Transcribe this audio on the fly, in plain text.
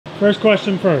First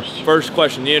question first. First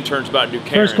question, the intern's about to do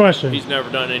Karen. First question. He's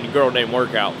never done any girl name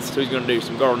workouts, so he's gonna do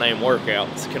some girl name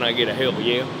workouts. Can I get a hell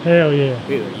yeah? Hell yeah.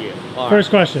 Hell yeah. All First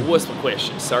right. question. What's the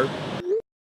question, sir?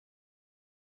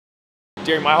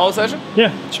 During my whole session?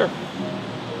 Yeah. Sure.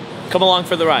 Come along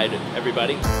for the ride,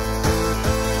 everybody.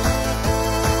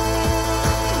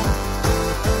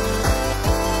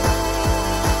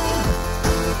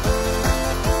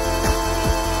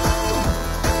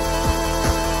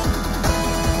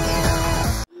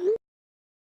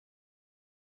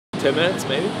 10 minutes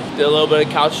maybe. Did a little bit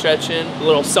of couch stretching, a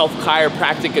little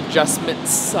self-chiropractic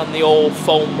adjustments on the old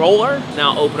foam roller.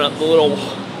 Now open up the little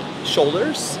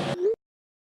shoulders.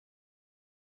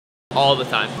 All the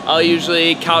time. I'll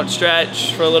usually couch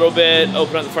stretch for a little bit,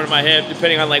 open up the front of my hip,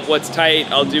 depending on like what's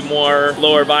tight. I'll do more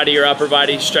lower body or upper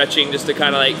body stretching just to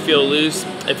kind of like feel loose.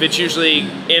 If it's usually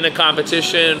in a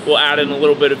competition, we'll add in a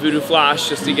little bit of voodoo floss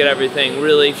just to get everything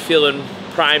really feeling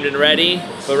primed and ready.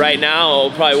 But right now,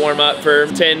 I'll probably warm up for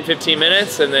 10, 15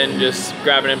 minutes and then just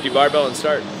grab an empty barbell and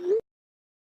start.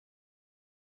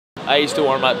 I used to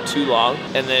warm up too long,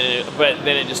 but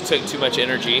then it just took too much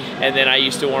energy. And then I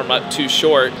used to warm up too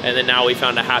short, and then now we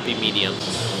found a happy medium.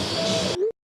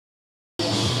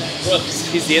 Brooks,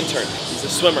 he's the intern. He's a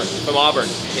swimmer from Auburn,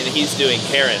 and he's doing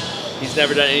Karen. He's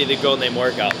never done any of the girl name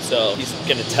workouts, so he's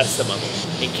gonna test some of them.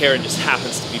 And Karen just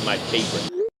happens to be my favorite.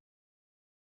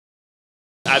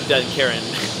 I've done Karen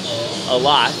a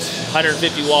lot.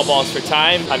 150 wall balls for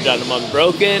time. I've done them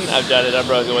unbroken. I've done it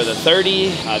unbroken with a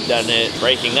 30. I've done it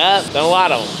breaking up. Done a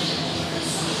lot of them.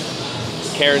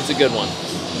 Karen's a good one.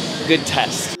 Good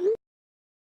test.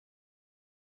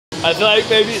 I feel like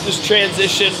maybe it just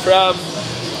transitioned from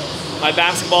my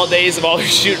basketball days of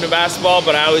always shooting a basketball,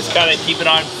 but I always kind of keep it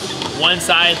on one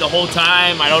side the whole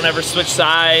time. I don't ever switch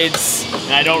sides.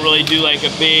 And I don't really do like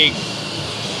a big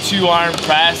two-arm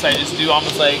press. I just do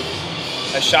almost like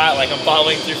a shot like I'm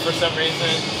following through for some reason,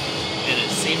 and it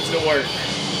seems to work.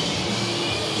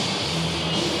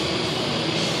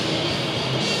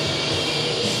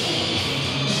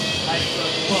 Nice,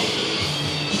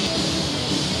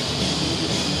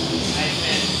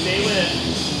 man. Stay with it.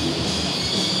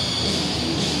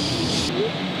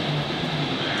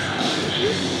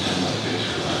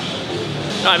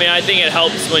 No, I mean, I think it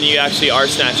helps when you actually are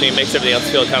snatching. It makes everything else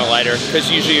feel kind of lighter,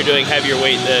 because usually you're doing heavier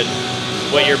weight than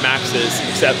what your max is,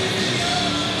 except.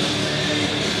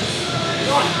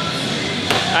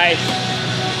 Alright.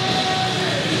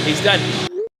 He's done.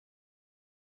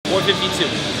 452.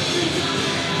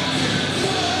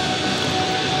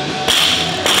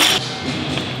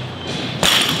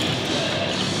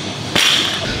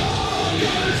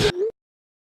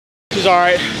 He's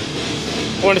alright. I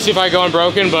wanted to see if I go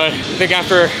unbroken, but I think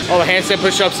after all the handstand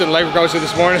push-ups and leg recoveries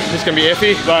this morning, it's gonna be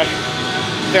iffy. But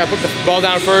I think I put the ball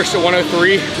down first at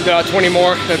 103, did 20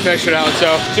 more, then finish it out.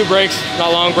 So 2 breaks,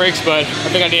 not long breaks, but I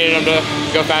think I needed them to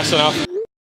go fast enough.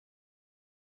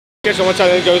 So one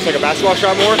side that goes like a basketball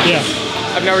shot more. Yeah.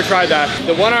 I've never tried that.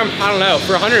 The one arm, I don't know,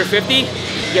 for 150, you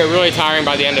get really tiring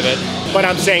by the end of it. But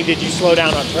I'm saying, did you slow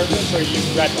down on purpose or you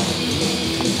red line?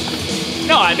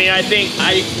 No, I mean, I think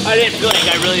I didn't feel like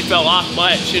I really fell off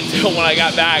much until when I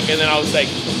got back, and then I was like,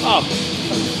 oh,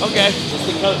 okay, it's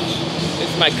the coach.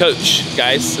 It's my coach,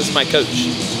 guys. This is my coach.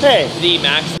 Hey. The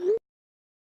Max.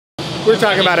 We're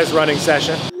talking about his running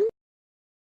session.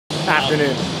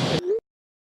 Afternoon.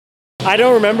 I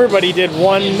don't remember, but he did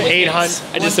 800.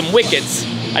 I did some wickets.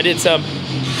 I did some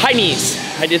high knees.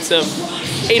 I did some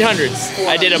 800s.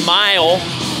 I did a mile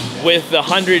with the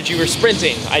 100 you were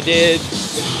sprinting. I did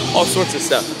all sorts of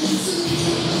stuff.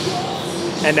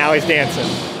 And now he's dancing.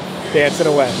 Dancing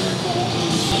away.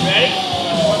 Ready?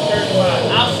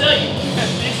 I'll show you.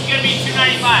 This is gonna be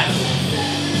 295.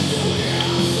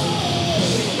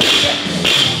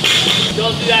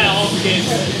 Don't do that at home, kids.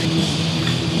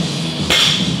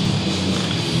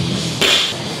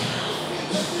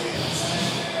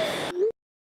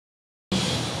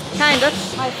 Kind of.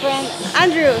 My friend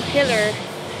Andrew Hiller.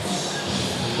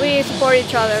 We support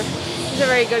each other. He's a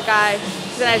very good guy.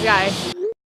 He's a nice guy.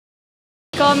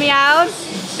 He called me out,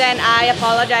 then I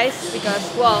apologized because,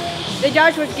 well, the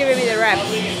judge was giving me the reps,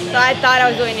 so I thought I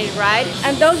was doing it right.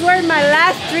 And those were my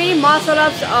last 3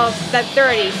 muscle-ups of that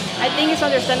 30. I think it's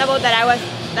understandable that I was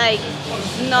like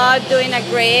not doing a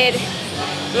great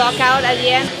lockout at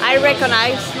the end. I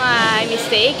recognize my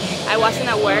mistake. I wasn't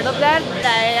aware of that.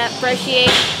 I appreciate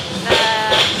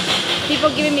people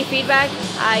giving me feedback.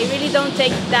 I really don't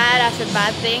take that as a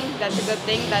bad thing. That's a good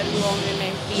thing. That will only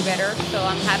make me better. So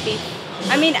I'm happy.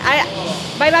 I mean,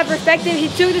 by my perspective, he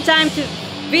took the time to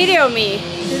video me.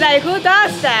 He's like, who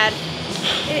does that?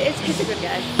 He's a good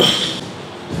guy.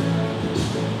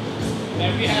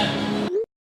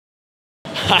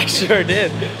 I sure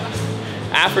did.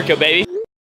 Africa, baby.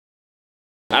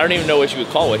 I don't even know what you would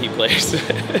call what he plays.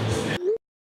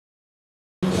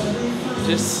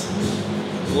 Just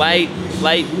light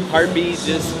heartbeat,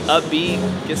 just upbeat.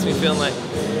 Gets me feeling like.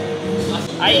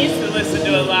 I used to listen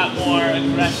to a lot more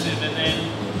aggressive and then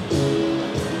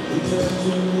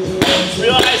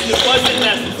realized it wasn't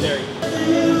necessary.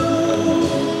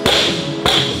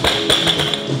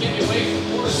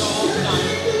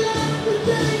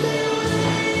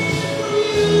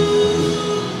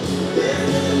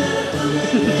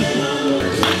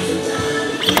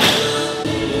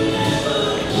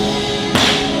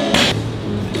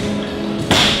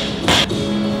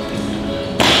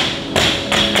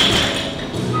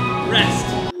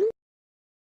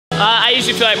 I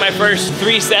usually feel like my first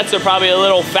 3 sets are probably a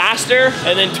little faster,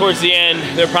 and then towards the end,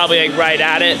 they're probably like right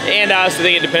at it. And I also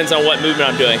think it depends on what movement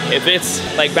I'm doing. If it's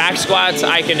like back squats,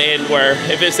 I can end where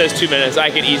if it says 2 minutes,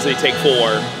 I can easily take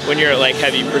 4 when you're at like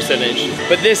heavy percentage.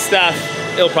 But this stuff,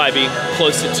 it'll probably be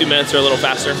close to 2 minutes or a little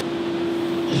faster.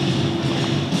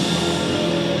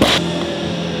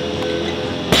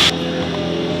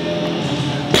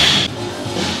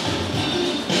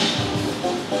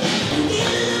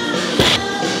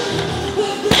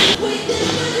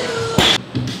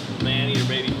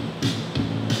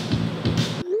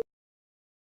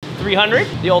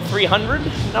 The old 300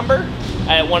 number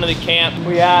at one of the camp.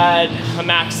 We had a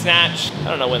max snatch, I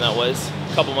don't know when that was,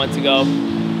 a couple months ago,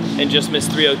 and just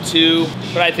missed 302.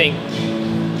 But I think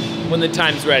when the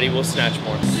time's ready, we'll snatch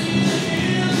more.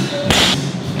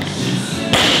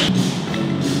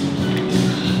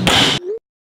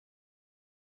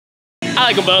 I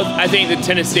like them both. I think the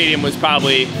tennis stadium was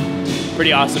probably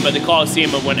pretty awesome, but the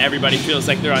Coliseum of when everybody feels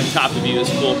like they're on top of you is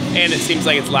cool. And it seems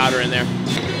like it's louder in there.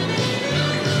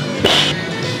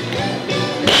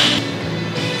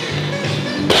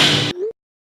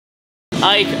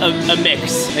 I like a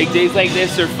mix. Like days like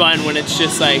this are fun when it's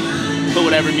just like put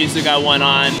whatever music I want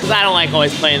on. Cause I don't like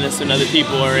always playing this when other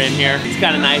people are in here. It's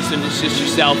kind of nice when it's just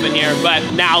yourself in here.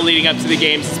 But now leading up to the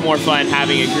games, it's more fun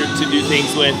having a group to do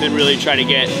things with and really try to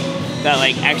get that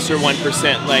like extra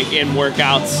 1% like in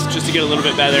workouts just to get a little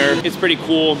bit better. It's pretty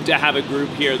cool to have a group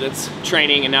here that's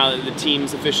training, and now that the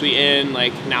team's officially in,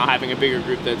 like now having a bigger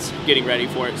group that's getting ready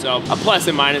for it. So a plus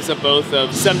and minus of both,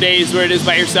 of some days where it is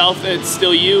by yourself, it's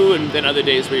still you, and then other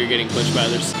days where you're getting pushed by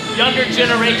others. Younger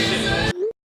generation.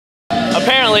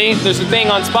 Apparently, there's a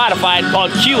thing on Spotify called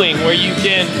queuing where you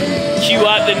can queue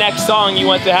up the next song you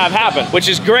want to have happen, which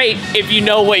is great if you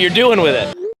know what you're doing with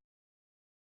it.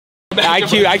 I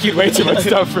queued way too much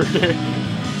stuff for here.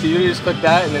 So you just click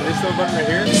that and then this little button right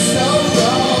here.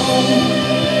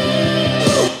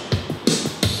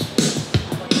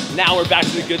 Now we're back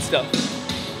to the good stuff.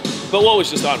 But what was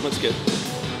just on? What's good?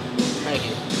 Thank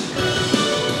you.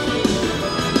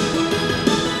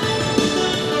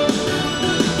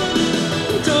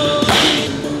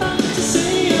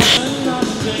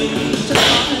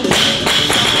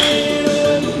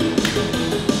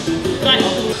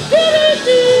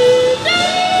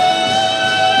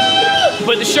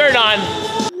 Put the shirt on.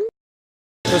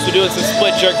 Because we're doing some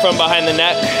split jerk from behind the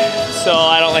neck. So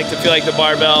I don't like to feel like the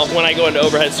barbell when I go into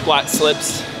overhead squat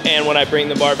slips and when I bring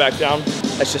the bar back down.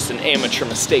 That's just an amateur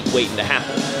mistake waiting to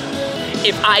happen.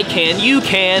 If I can, you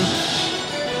can.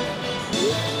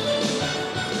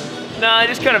 No, it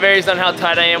just kind of varies on how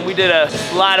tight I am. We did a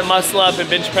lot of muscle up and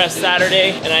bench press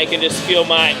Saturday, and I can just feel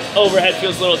my overhead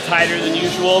feels a little tighter than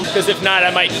usual, because if not,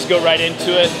 I might just go right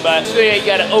into it. But so yeah, you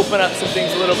gotta open up some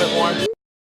things a little bit more.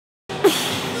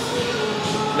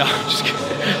 No, I'm just kidding.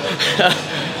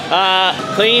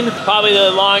 Clean, probably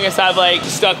the longest I've like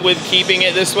stuck with keeping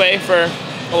it this way for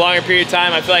a longer period of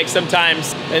time. I feel like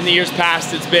sometimes in the years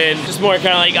past it's been just more kind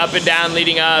of like up and down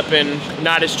leading up and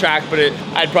not as tracked, but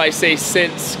I'd probably say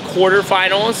since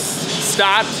quarterfinals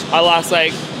stopped, I lost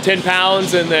like 10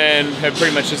 pounds and then have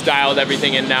pretty much just dialed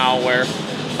everything in now where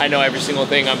I know every single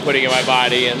thing I'm putting in my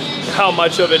body and how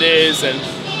much of it is, and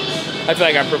I feel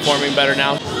like I'm performing better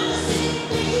now.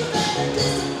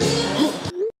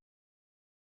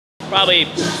 Probably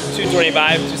 225,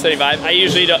 275. I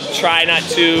usually try not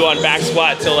to on back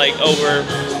squat till like over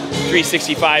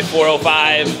 365,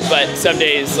 405, but some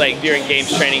days like during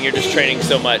games training, you're just training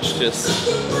so much, it's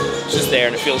just there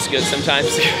and it feels good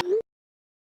sometimes.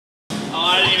 Oh,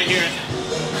 I didn't even hear it.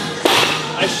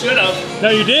 I should have. No,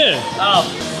 you did. Oh.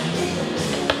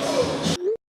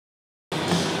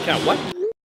 Kind of what?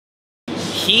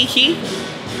 He?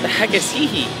 The heck is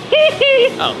he?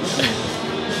 Oh.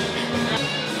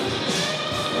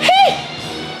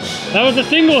 That was a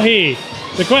single he.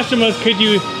 The question was, could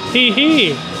you he?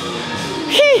 He.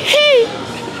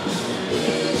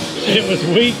 It was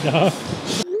weak, though.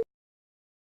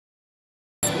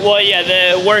 Well, yeah,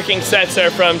 the working sets are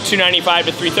from 295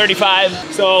 to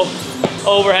 335. So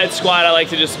overhead squat, I like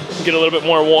to just get a little bit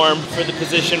more warm for the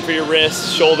position for your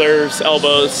wrists, shoulders,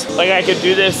 elbows. Like I could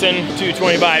do this in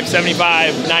 225,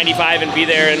 75, 95 and be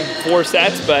there in 4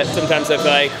 sets, but sometimes I feel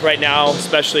like right now,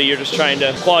 especially, you're just trying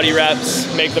to quality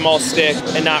reps, make them all stick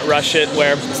and not rush it,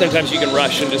 where sometimes you can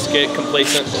rush and just get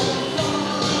complacent.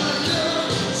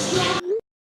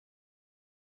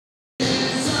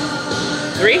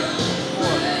 Three?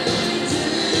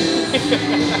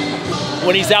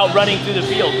 When he's out running through the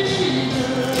field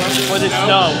with his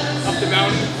snow. Up the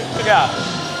mountain. Yeah.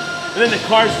 And then the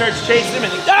car starts chasing him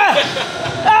and he's, ah!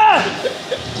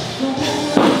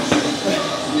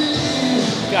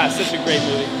 God, such a great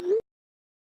movie.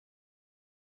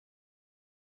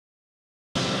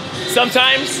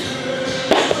 Sometimes,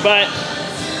 but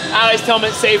I always tell him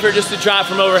it's safer just to drop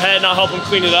from overhead and I'll help him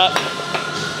clean it up.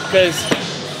 Because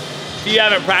if you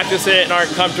haven't practiced it and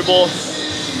aren't comfortable,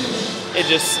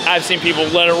 I've seen people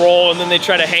let it roll and then they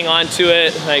try to hang on to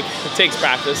it. Like, it takes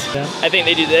practice. Yeah. I think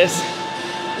they do this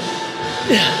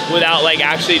without like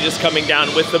actually just coming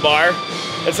down with the bar.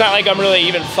 It's not like I'm really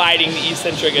even fighting the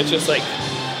eccentric, it's just like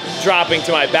dropping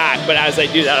to my back. But as I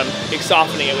do that, I'm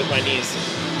softening it with my knees.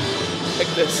 Like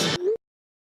this.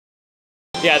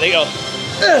 Yeah, they go,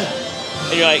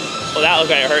 and you're like, well, that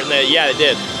looked like it hurt, and yeah, it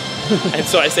did. And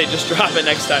so I say, just drop it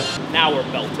next time. Now we're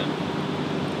belting.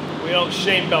 We don't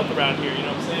shame belt around here, you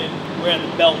know what I'm saying? Wear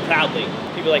the belt proudly.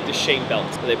 People like to shame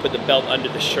belt. They put the belt under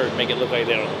the shirt, make it look like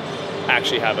they don't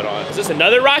actually have it on. Is this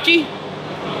another Rocky?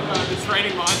 The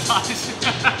training montage.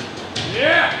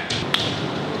 Yeah!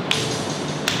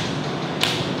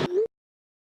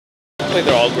 I think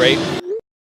they're all great.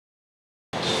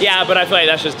 Yeah, but I feel like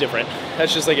that's just different.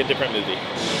 That's just like a different movie.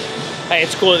 Hey,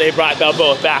 it's cool that they brought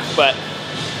Balboa back, but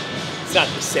it's not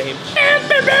the same.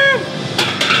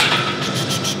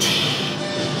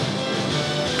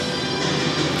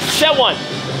 Set 1.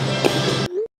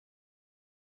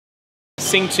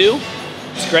 Sing 2.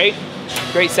 It's great.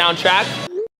 Great soundtrack.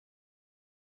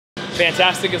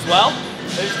 Fantastic as well.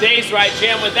 There's days where I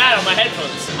jam with that on my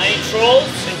headphones. I ain't Trolls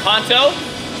and Kanto.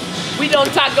 We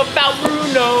don't talk about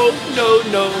Bruno. No,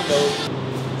 no, no.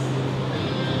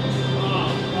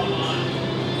 Oh, come on.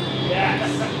 Yes.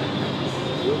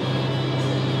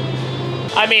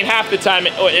 I mean, half the time,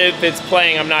 if it's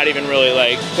playing, I'm not even really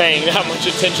like paying that much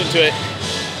attention to it.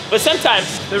 But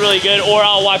sometimes they're really good, or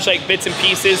I'll watch like bits and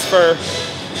pieces for,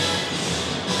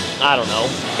 I don't know,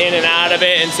 in and out of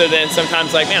it. And so then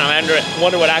sometimes like, man, I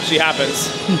wonder what actually happens.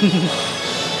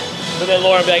 But then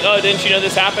Laura will be like, oh, didn't you know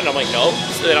this happened? I'm like, no.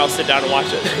 So then I'll sit down and watch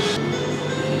it.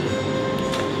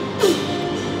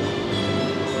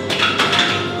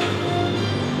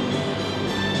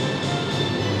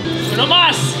 Uno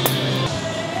más!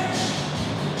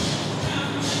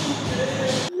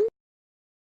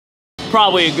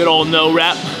 Probably a good old no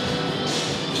rep.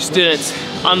 Just didn't,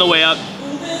 on the way up.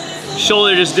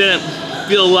 Shoulder just didn't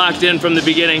feel locked in from the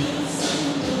beginning.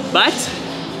 But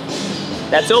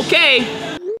that's okay.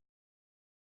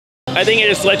 I think it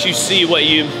just lets you see what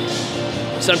you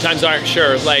sometimes aren't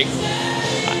sure. Like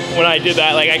when I did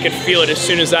that, like I could feel it as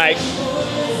soon as I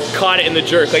caught it in the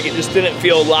jerk. Like it just didn't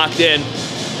feel locked in.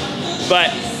 But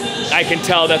I can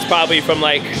tell that's probably from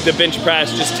like the bench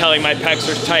press, just telling my pecs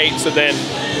are tight. So then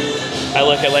I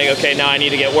look at like, okay, now I need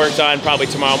to get worked on probably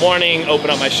tomorrow morning, open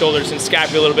up my shoulders and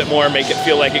scapula a little bit more, make it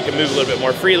feel like it can move a little bit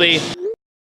more freely.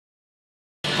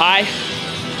 High,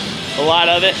 a lot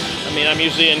of it. I mean, I'm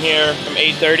usually in here from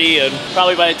 8:30 and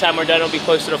probably by the time we're done, it'll be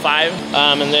closer to 5.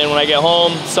 And then when I get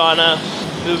home, sauna,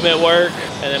 movement work,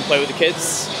 and then play with the kids.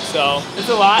 So it's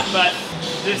a lot, but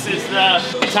this is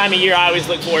the time of year I always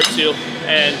look forward to.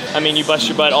 And I mean, you bust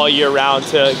your butt all year round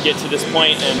to get to this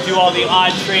point and do all the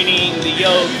odd training, the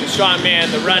yoke, the strongman,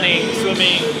 the running,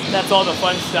 swimming. That's all the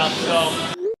fun stuff, so.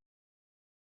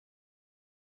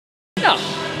 No,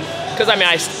 because I mean,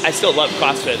 I still love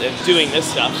CrossFit and doing this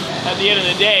stuff. At the end of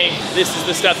the day, this is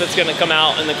the stuff that's gonna come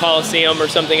out in the Coliseum or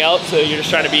something else, so you're just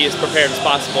trying to be as prepared as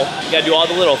possible. You gotta do all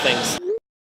the little things.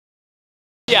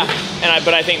 Yeah,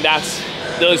 but I think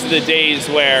those are the days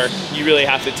where you really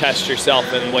have to test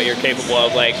yourself and what you're capable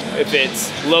of. Like if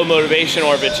it's low motivation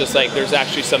or if it's just like there's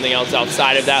actually something else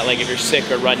outside of that, like if you're sick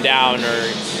or run down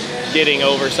or getting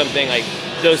over something, like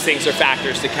those things are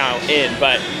factors to count in.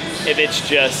 But if it's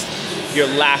just your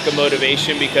lack of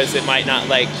motivation because it might not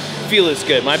like feel as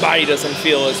good, my body doesn't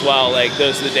feel as well, like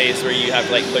those are the days where you have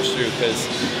to like push through, because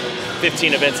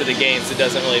 15 events at the games, it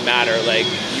doesn't really matter. Like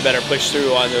you better push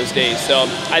through on those days. So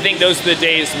I think those are the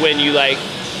days when you like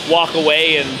walk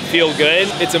away and feel good,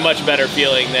 it's a much better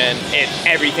feeling than if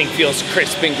everything feels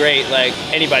crisp and great. Like,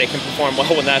 anybody can perform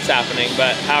well when that's happening,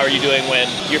 but how are you doing when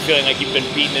you're feeling like you've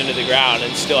been beaten into the ground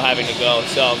and still having to go?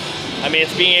 So, I mean,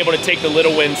 it's being able to take the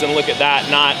little wins and look at that,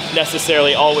 not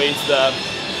necessarily always the...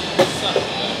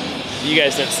 You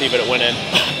guys didn't see, but it went in.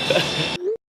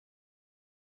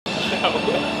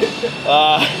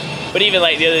 But even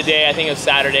like the other day, I think it was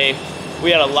Saturday,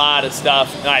 we had a lot of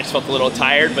stuff, and I just felt a little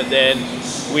tired, but then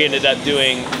we ended up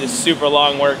doing this super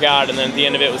long workout, and then at the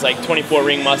end of it was like 24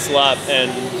 ring muscle up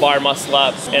and bar muscle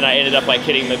up, and I ended up like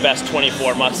hitting the best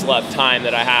 24 muscle up time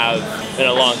that I have in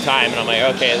a long time, and I'm like,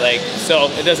 okay, like, so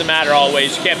it doesn't matter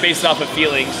always. You can't base it off of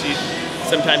feelings.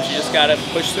 Sometimes you just gotta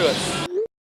push through it.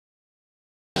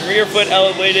 Rear foot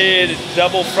elevated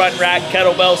double front rack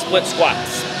kettlebell split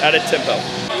squats out of tempo.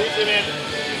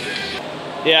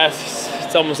 Yeah,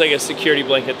 it's almost like a security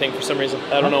blanket thing for some reason.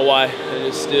 I don't know why, I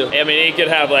just do. I mean, it could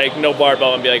have like no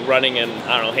barbell and be like running and,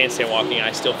 I don't know, handstand walking.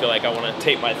 I still feel like I want to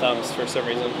tape my thumbs for some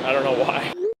reason. I don't know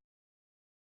why.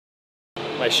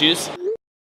 My shoes.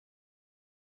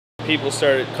 People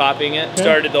started copying it.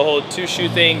 Started the whole 2-shoe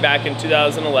thing back in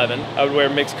 2011. I would wear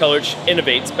mixed colored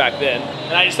Innovates back then.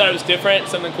 And I just thought it was different,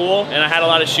 something cool. And I had a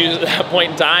lot of shoes at that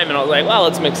point in time, and I was like, well,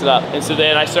 let's mix it up. And so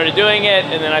then I started doing it,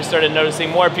 and then I started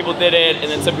noticing more people did it, and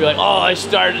then some people were like, oh, I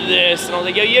started this. And I was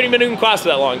like, yo, you haven't been doing class for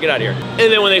that long, get out of here.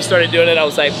 And then when they started doing it, I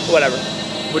was like, whatever,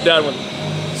 we're done with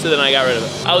it. So then I got rid of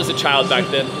it. I was a child back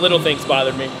then. Little things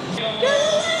bothered me.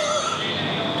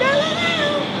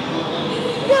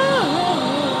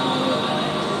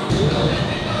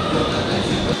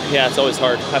 Yeah, it's always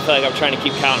hard. I feel like I'm trying to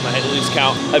keep count in my head, lose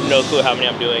count. I have no clue how many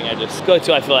I'm doing. I just go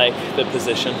till I feel like the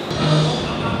position.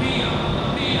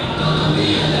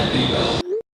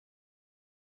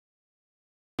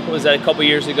 What was that, a couple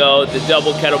years ago? The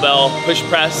double kettlebell push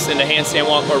press into handstand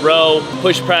walk or row,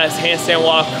 push press, handstand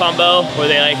walk combo, where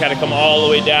they like kind of come all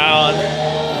the way down.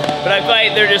 But I feel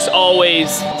like they're just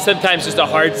always, sometimes just a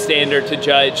hard standard to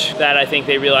judge that I think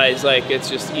they realize like it's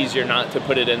just easier not to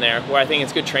put it in there, where I think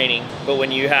it's good training. But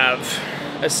when you have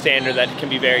a standard that can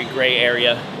be very gray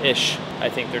area-ish, I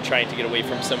think they're trying to get away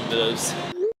from some of those.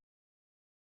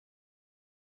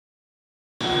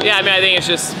 Yeah, I mean, I think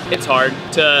it's hard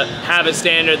to have a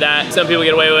standard that some people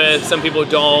get away with, some people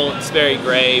don't. It's very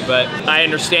gray, but I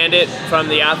understand it from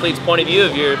the athlete's point of view.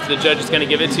 If the judge is gonna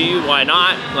give it to you, why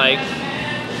not? Like,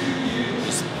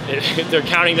 they're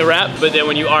counting the rep, but then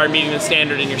when you are meeting the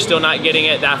standard and you're still not getting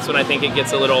it, that's when I think it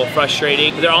gets a little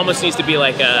frustrating. There almost needs to be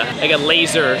like a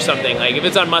laser or something. Like if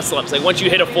it's on muscle ups, like once you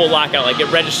hit a full lockout, like it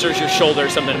registers your shoulder or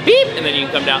something, beep, and then you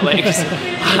can come down. Like,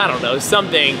 I don't know,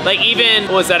 something. Like even,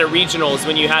 what was that, at regionals,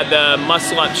 when you had the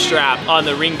muscle up strap on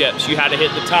the ring dips, you had to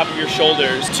hit the top of your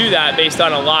shoulders to that based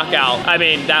on a lockout. I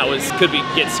mean, that could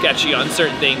get sketchy on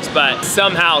certain things, but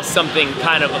somehow something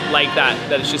kind of like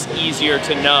that it's just easier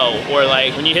to know. Or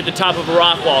like when you hit the top of a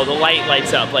rock wall, the light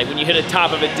lights up. Like when you hit the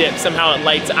top of a dip, somehow it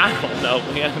lights, I don't know.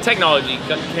 Yeah. Technology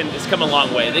has come a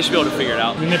long way. They should be able to figure it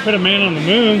out. When they put a man on the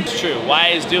moon. It's true. Why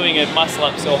is doing a muscle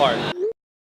up so hard?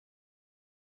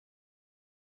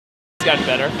 It's gotten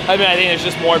better. I mean, I think there's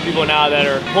just more people now that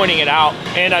are pointing it out.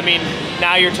 And I mean,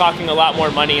 now you're talking a lot more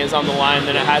money is on the line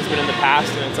than it has been in the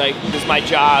past. And it's like, this is my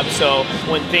job. So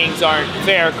when things aren't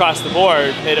fair across the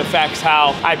board, it affects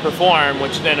how I perform,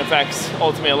 which then affects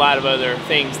ultimately a lot of other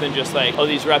things than just like, oh,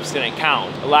 these reps didn't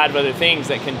count. A lot of other things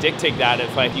that can dictate that.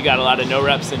 If like you got a lot of no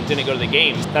reps and didn't go to the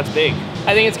games, that's big.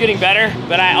 I think it's getting better,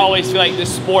 but I always feel like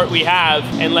this sport we have,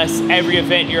 unless every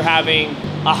event you're having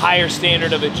a higher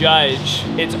standard of a judge,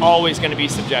 it's always going to be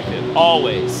subjective,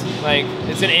 always. Like,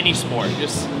 it's in any sport,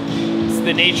 just it's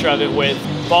the nature of it with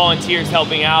volunteers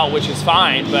helping out, which is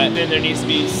fine, but then there needs to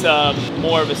be some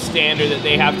more of a standard that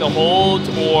they have to hold,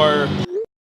 or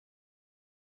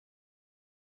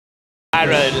I'd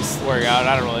rather just work out.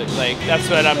 I don't really, like, that's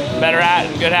what I'm better at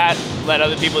and good at. Let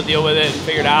other people deal with it and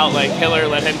figure it out. Like Hiller,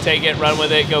 let him take it, run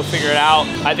with it, go figure it out.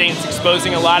 I think it's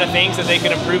exposing a lot of things that they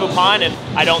can improve upon, and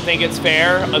I don't think it's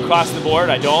fair across the board.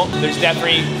 I don't. There's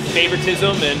definitely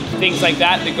favoritism and things like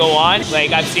that go on. Like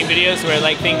I've seen videos where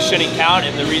like things shouldn't count,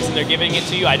 and the reason they're giving it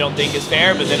to you I don't think is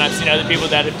fair, but then I've seen other people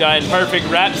that have done perfect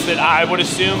reps that I would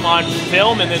assume on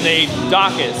film, and then they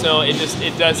dock it. So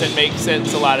it doesn't make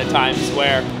sense a lot of times,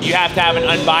 where you have to have an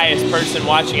unbiased person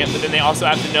watching it, but then they also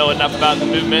have to know enough about the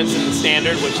movements and the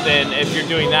standard, which then if you're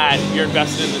doing that, you're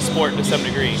invested in the sport to some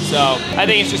degree. So I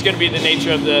think it's just going to be the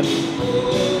nature of the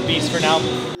beast for now.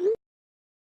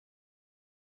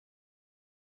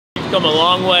 You've come a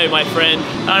long way, my friend.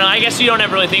 I don't know, I guess you don't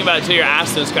ever really think about it until you're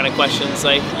asked those kind of questions.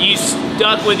 Like, you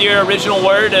stuck with your original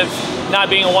word of not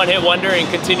being a one-hit wonder and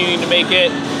continuing to make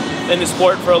it in the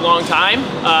sport for a long time,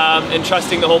 and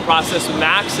trusting the whole process with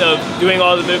Max of doing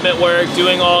all the movement work,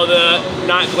 doing all the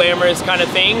not glamorous kind of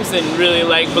things, and really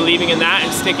like believing in that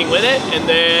and sticking with it, and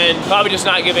then probably just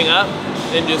not giving up.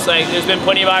 And just like, there's been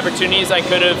plenty of opportunities I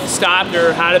could have stopped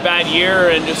or had a bad year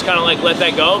and just kind of like let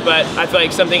that go, but I feel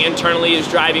like something internally is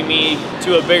driving me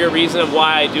to a bigger reason of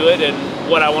why I do it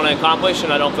and what I want to accomplish,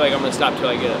 and I don't feel like I'm going to stop till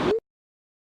I get it.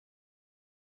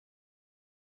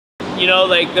 You know,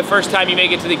 like the first time you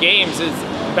make it to the games is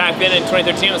back then in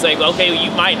 2013, it was like, okay,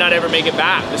 you might not ever make it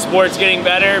back. The sport's getting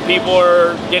better, people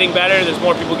are getting better, there's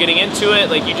more people getting into it.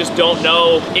 Like, you just don't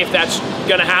know if that's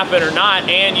gonna happen or not,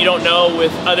 and you don't know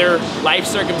with other life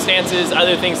circumstances,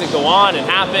 other things that go on and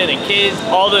happen, and kids,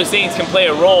 all those things can play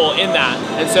a role in that.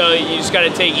 And so you just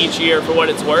gotta take each year for what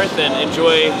it's worth and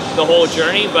enjoy the whole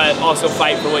journey, but also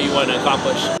fight for what you want to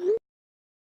accomplish.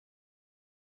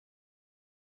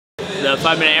 The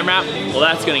 5-minute AMRAP, well,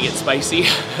 that's gonna get spicy.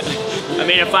 I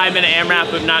mean, a 5-minute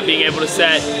AMRAP of not being able to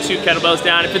set 2 kettlebells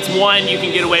down. If it's 1, you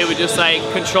can get away with just like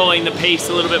controlling the pace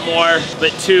a little bit more,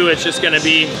 but 2, it's just gonna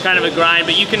be kind of a grind.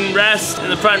 But you can rest in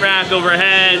the front rack,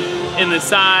 overhead, in the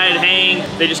side, hang.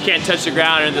 They just can't touch the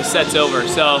ground and the set's over.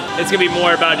 So it's gonna be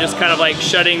more about just kind of like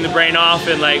shutting the brain off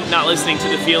and like not listening to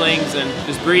the feelings, and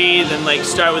just breathe and like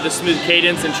start with a smooth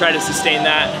cadence and try to sustain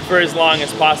that for as long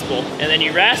as possible. And then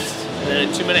you rest, and then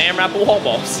a 2-minute AMRAP of wall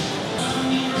balls.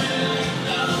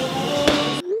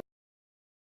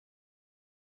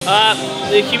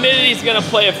 The humidity is going to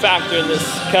play a factor in this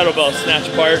kettlebell snatch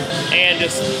part, and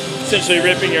just essentially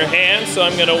ripping your hands. So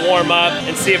I'm going to warm up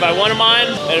and see if I want them on,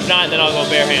 and if not, then I'll go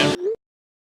bare hand.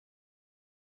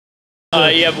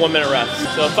 You have 1 minute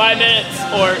rest. So 5 minutes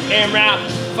or AMRAP,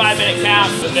 5-minute cap,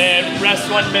 and then rest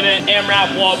 1 minute,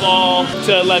 AMRAP wall ball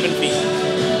to 11 feet.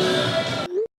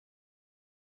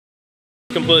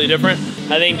 Completely different.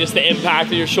 I think just the impact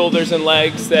of your shoulders and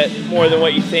legs, that more than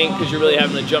what you think, because you're really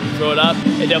having to jump and throw it up,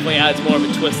 it definitely adds more of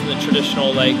a twist than the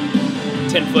traditional like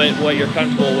 10-foot, what you're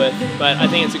comfortable with. But I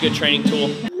think it's a good training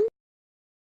tool.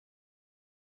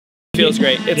 Feels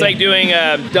great. It's like doing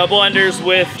double unders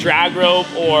with drag rope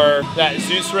or that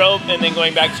Zeus rope, and then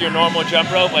going back to your normal jump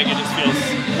rope. Like, it just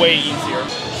feels way easier.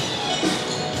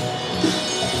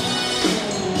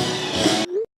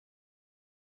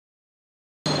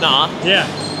 Nah. Yeah.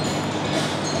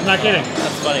 I'm not kidding.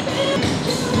 That's funny.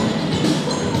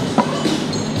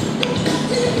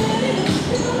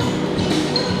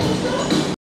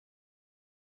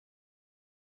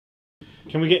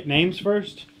 Can we get names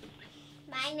first?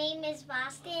 My name is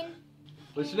Boston.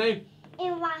 What's your name?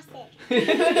 In Boston.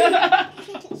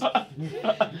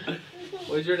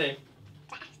 What's your name?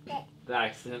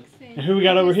 Daxton. And who we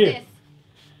got over here?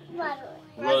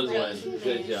 Rosalind.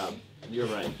 Good job. You're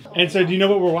right. And so, do you know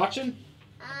what we're watching?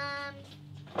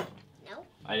 No.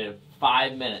 I did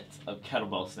 5 minutes of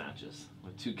kettlebell snatches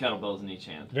with 2 kettlebells in each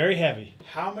hand. Very heavy.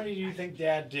 How many do you think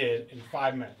Dad did in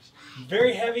 5 minutes?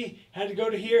 Very heavy, had to go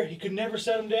to here, he could never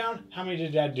set them down. How many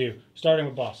did Dad do? Starting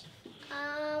with Boston.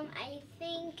 I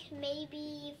think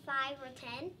maybe 5 or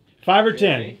 10. 5 or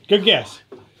 10. Good guess.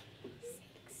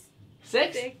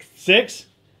 6? 6?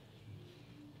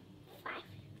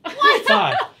 5.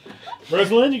 5.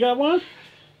 Rosalind, you got one?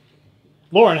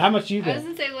 Lauren, how much do you I was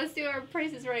think? gonna say, let's do our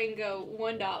prices right and go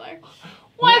 $1.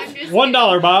 What? I'm just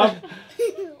 $1, Bob.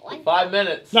 5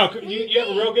 minutes. No, you have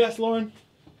a real guess, Lauren?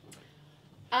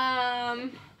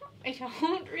 I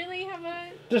don't really have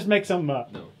a. Just make something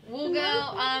up. No. We'll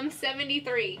go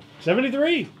 73.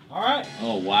 73. All right.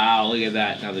 Oh, wow. Look at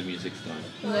that. Now the music's done.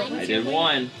 I did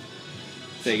 1.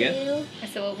 Say again?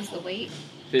 So what was the weight?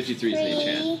 53 is in each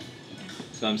hand.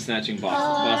 So I'm snatching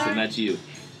Boston. Boston, that's you.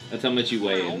 That's how much you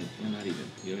weigh. And not even.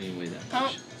 You don't even weigh that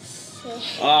much.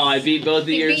 Oh, I beat both of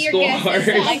your scores.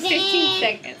 Like 15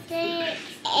 seconds.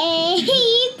 8.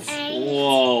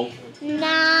 Whoa.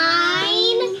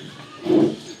 9.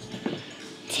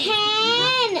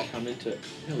 10. Come into it.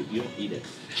 No, you don't eat it.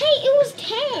 Hey, it was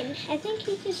 10. I think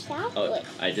you just stopped Oh, it.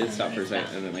 I did stop for a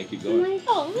second, and then I keep going.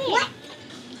 Oh, man. What?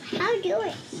 How do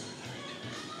it?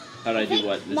 How do I do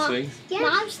what? The Mom, swings? Yeah.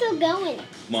 Mom's still going.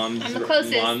 Mom's I'm the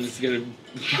closest. Mom's gonna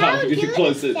How do be the it,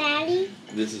 closest. Daddy?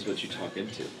 This is what you talk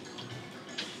into.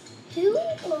 Who?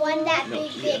 The one that No,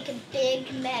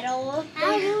 big metal.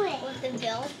 How do it? With the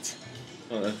belt.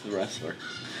 Oh, that's the wrestler.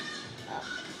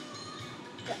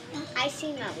 I've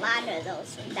seen a lot of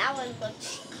those. And that one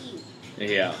looks huge.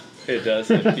 Yeah, it does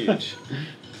look huge.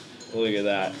 Look at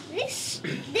that. This.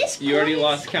 You already corner's-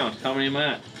 lost count. How many am I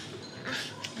at?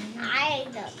 I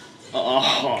don't.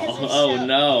 Oh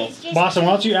no. It's just Boston,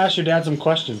 why don't you ask your dad some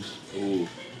questions? Ooh.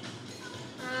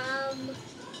 I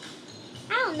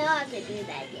don't know how to do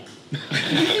that yet.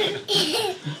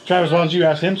 Travis, why don't you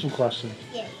ask him some questions?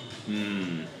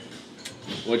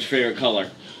 What's your favorite color?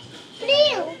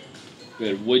 Blue.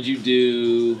 Good. What'd you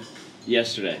do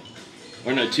yesterday?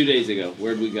 Or no, 2 days ago.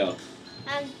 Where'd we go?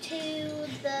 To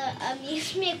the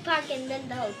amusement park and then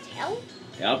the hotel.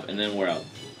 Yep, and then where else?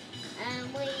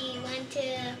 We went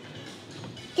to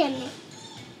dinner.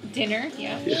 Dinner,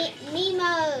 yeah.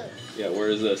 Nemo, Yeah, where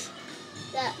is this?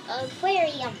 the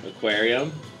aquarium.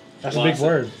 Aquarium? That's a big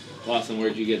word. Lawson,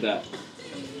 where'd you get that?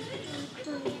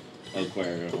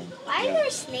 Aquarium. Why are there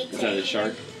snakes? Is that a everywhere?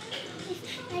 shark?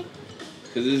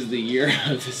 Because this is the year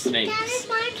of the snakes.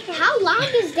 How long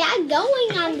is that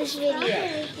going on this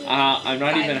video? I'm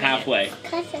not even halfway.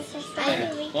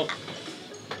 Oh.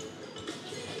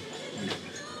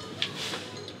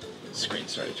 Screen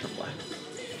started to turn black.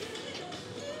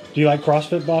 Do you like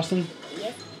CrossFit, Boston?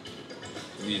 Yes.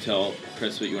 Did you tell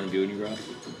Chris what you want to be when you grow up?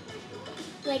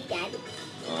 Like that.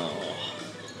 Oh.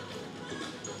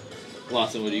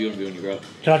 Lawson, what are you going to be when you grow up?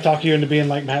 Can I talk you into being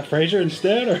like Matt Frazier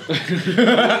instead? Or? Who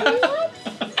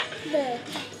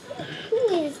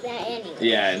is that anyway?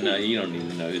 Yeah, no, you don't need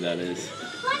to know who that is.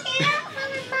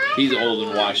 He's old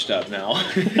and washed up now.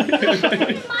 What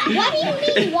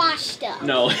do you mean washed up?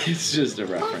 No, it's just a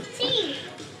reference. See,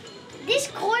 this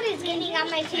cord is getting on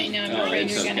my feet. I know, I'm Oh,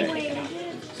 afraid it's you're gonna okay. take it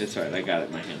off. It's alright, I got it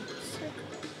in my hand.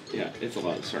 Yeah, it's a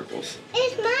lot of circles.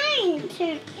 It's mine.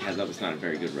 Yeah, that was not a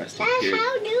very good resting That's period. how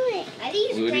I do it. Are these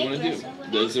What do you great want to do?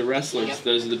 wrestlers? Those are wrestlers.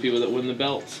 Those are the people that win the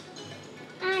belts.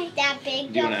 That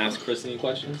big. Do you want to ask Chris any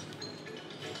questions?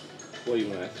 What do you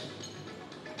want to ask?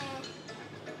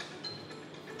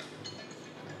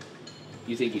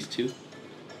 You think he's 2?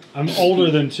 I'm older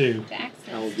than 2. The accent's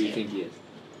How old do you too. think he is?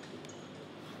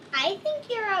 I think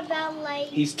you're about like.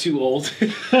 He's too old.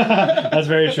 That's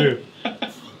very true.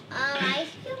 I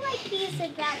feel like he's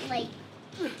about like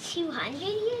 200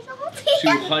 years old.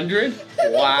 200?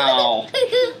 Wow.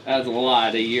 That's a lot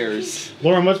of years.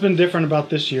 Lauren, what's been different about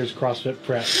this year's CrossFit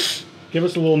prep? Give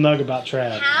us a little nug about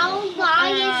Trav. How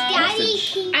long is Daddy?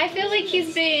 Message. I feel like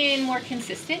he's been more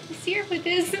consistent this year with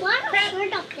his Why prep.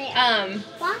 shirt up there?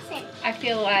 Boston. I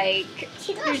feel like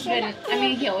She got there's shirt been, up I there.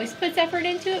 mean, he always puts effort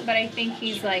into it, but I think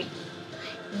he's like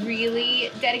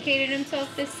really dedicated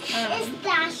himself this It's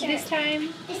that shirt. this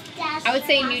time. It's that I would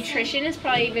say shirt, Boston. nutrition has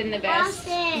probably been the best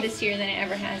Boston. this year than it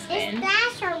ever has It's been.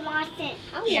 that shirt, Boston.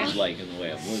 Oh Yeah. He's liking the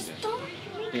way I'm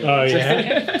looking. Oh,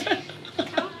 yeah?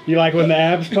 You like when the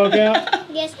abs poke out?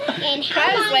 Yes. And how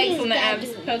Travis long likes is when the that abs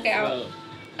doing? poke out.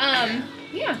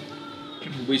 Yeah.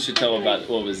 We should tell about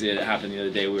what was it happened the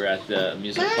other day. We were at the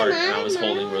amusement park and I was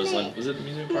holding Rosalind. Was it the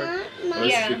amusement park? Or was it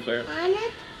Yeah. Sweet Claire? Mama,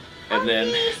 And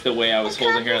then the way I was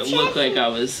holding her, it looked like I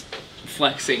was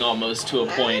flexing almost to a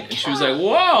point. And she was like,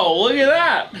 "Whoa, look at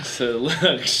that!" So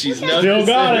look, she's noticing. Still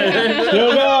got it.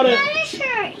 Still got it. that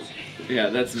shirt. Yeah,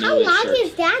 that's How Noah's long shirt.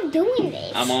 is Dad doing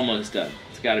this? I'm almost done.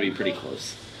 It's got to be pretty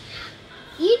close.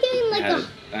 You doing like a.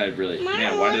 I really,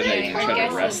 man, why did I even Our try to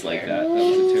guesses rest like were- that? That was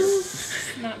a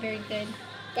terrible. Not very good.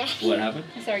 What happened?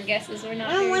 So our guesses were not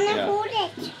I very want to good. Yeah. hold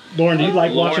it. Lauren, do you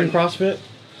like Lauren. watching CrossFit?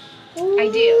 I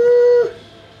do.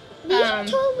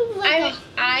 These two like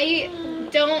I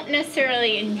don't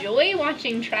necessarily enjoy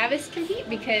watching Travis compete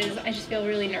because I just feel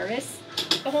really nervous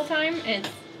the whole time and it's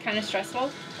kind of stressful.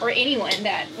 Or anyone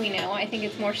that we know, I think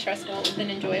it's more stressful than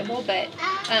enjoyable. But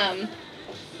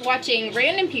watching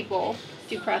random people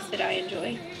do CrossFit, I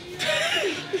enjoy.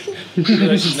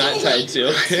 No, she's not tied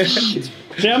to.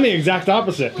 See, I'm the exact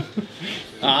opposite.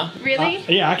 Huh? Really?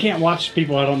 Yeah, I can't watch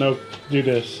people I don't know do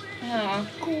this. Oh,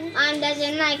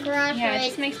 doesn't like CrossFit. yeah, it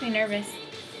just makes me nervous.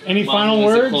 Any Mom final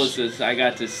was the words? closest. I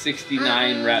got to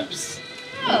 69 reps.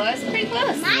 Oh, that's pretty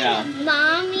close. My Yeah.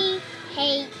 mommy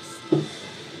hates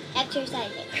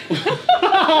exercising.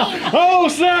 Oh,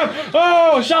 snap!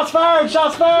 Oh, shots fired!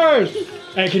 Shots fired!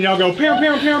 Hey, can y'all go pew,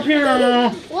 pew, pew, pew?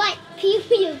 What? Pew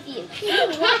pew pew.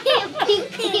 What? Pew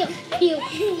pew pew pew.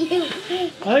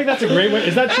 I think that's a great way.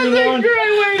 Is that true, Lauren? Great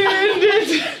way to end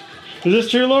it. Is this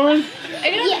true, Lauren? I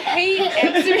don't hate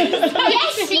exercise.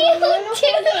 Yes, you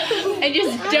do. I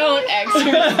just don't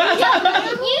exercise.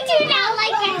 You do not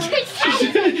like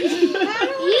exercising.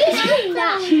 You do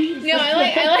not. No, I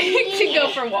like to go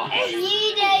for walks.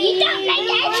 You don't like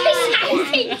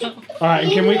exercising. All right,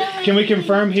 and can we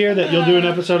confirm here that you'll do an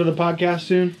episode of the podcast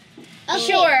soon?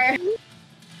 Sure.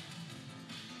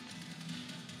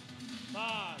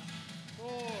 5,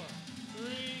 4, 3,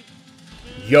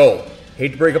 2. Yo,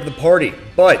 Hate to break up the party,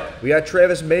 but we got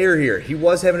Travis Mayer here. He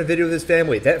was having a video with his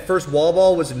family. That first wall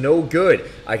ball was no good.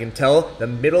 I can tell the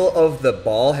middle of the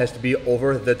ball has to be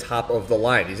over the top of the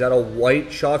line. He's got a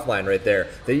white chalk line right there.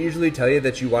 They usually tell you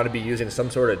that you want to be using some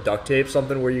sort of duct tape,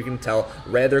 something where you can tell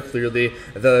rather clearly.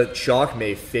 The chalk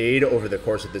may fade over the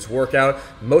course of this workout.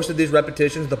 Most of these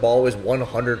repetitions, the ball is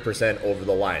 100% over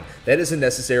the line. That isn't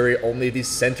necessary. Only the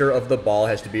center of the ball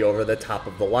has to be over the top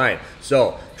of the line.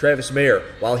 So Travis Mayer,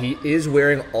 while he is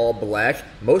wearing all black,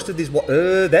 most of these,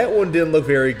 that one didn't look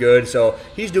very good, so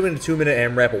he's doing a 2-minute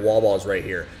AMRAP of wall balls right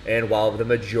here. And while the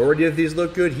majority of these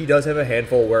look good, he does have a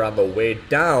handful where on the way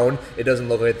down, it doesn't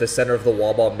look like the center of the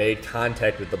wall ball made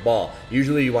contact with the ball.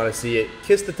 Usually you want to see it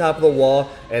kiss the top of the wall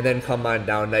and then come on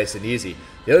down nice and easy.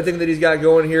 The other thing that he's got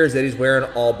going here is that he's wearing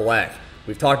all black.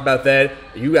 We've talked about that.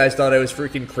 You guys thought I was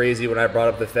freaking crazy when I brought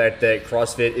up the fact that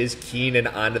CrossFit is keen and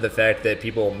onto the fact that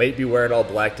people might be wearing all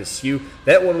black to skew.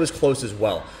 That one was close as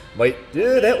well.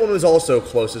 That one was also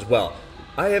close as well.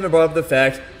 I haven't brought up the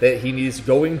fact that he needs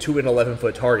going to an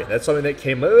 11-foot target. That's something that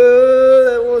came,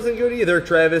 that wasn't good either,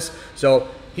 Travis. So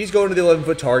he's going to the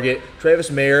 11-foot target.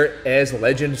 Travis Mayer, as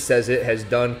legend says it, has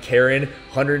done Karen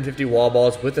 150 wall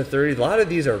balls with the 30. A lot of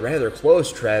these are rather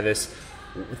close, Travis.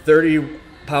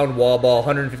 30-pound wall ball,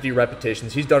 150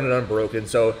 repetitions. He's done it unbroken,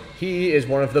 so he is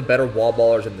one of the better wall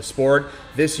ballers in the sport.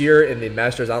 This year in the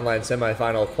Masters Online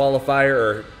semifinal qualifier,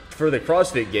 or for the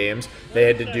CrossFit Games, they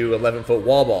had to do 11-foot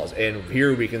wall balls, and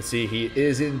here we can see he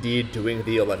is indeed doing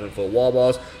the 11-foot wall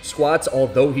balls. Squats,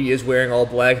 although he is wearing all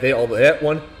black, that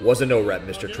one was a no rep,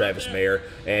 Mr. Travis Mayer,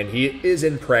 and he is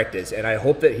in practice, and I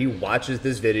hope that he watches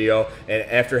this video, and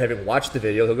after having watched the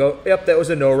video, he'll go, yep, that was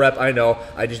a no rep, I know.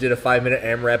 I just did a 5-minute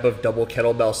AMRAP of double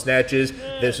kettlebell snatches.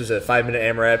 This was a 5-minute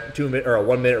AMRAP, or a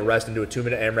 1-minute rest into a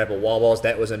 2-minute AMRAP of wall balls.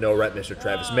 That was a no rep, Mr.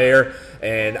 Travis Mayer,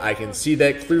 and I can see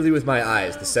that clearly with my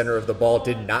eyes. The center of the ball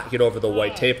did not get over the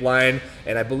white tape line,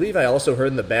 and I believe I also heard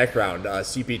in the background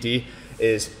CPT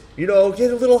is, get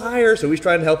a little higher, so he's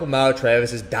trying to help him out.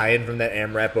 Travis is dying from that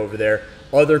AMRAP over there.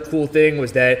 Other cool thing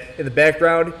was that in the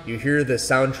background you hear the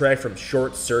soundtrack from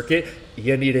Short Circuit.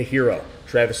 You need a hero.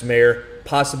 Travis Mayer,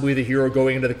 possibly the hero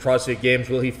going into the CrossFit Games.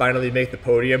 Will he finally make the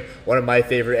podium? One of my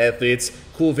favorite athletes.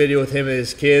 Cool video with him and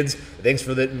his kids. Thanks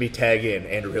for letting me tag in.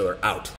 Andrew Hiller out.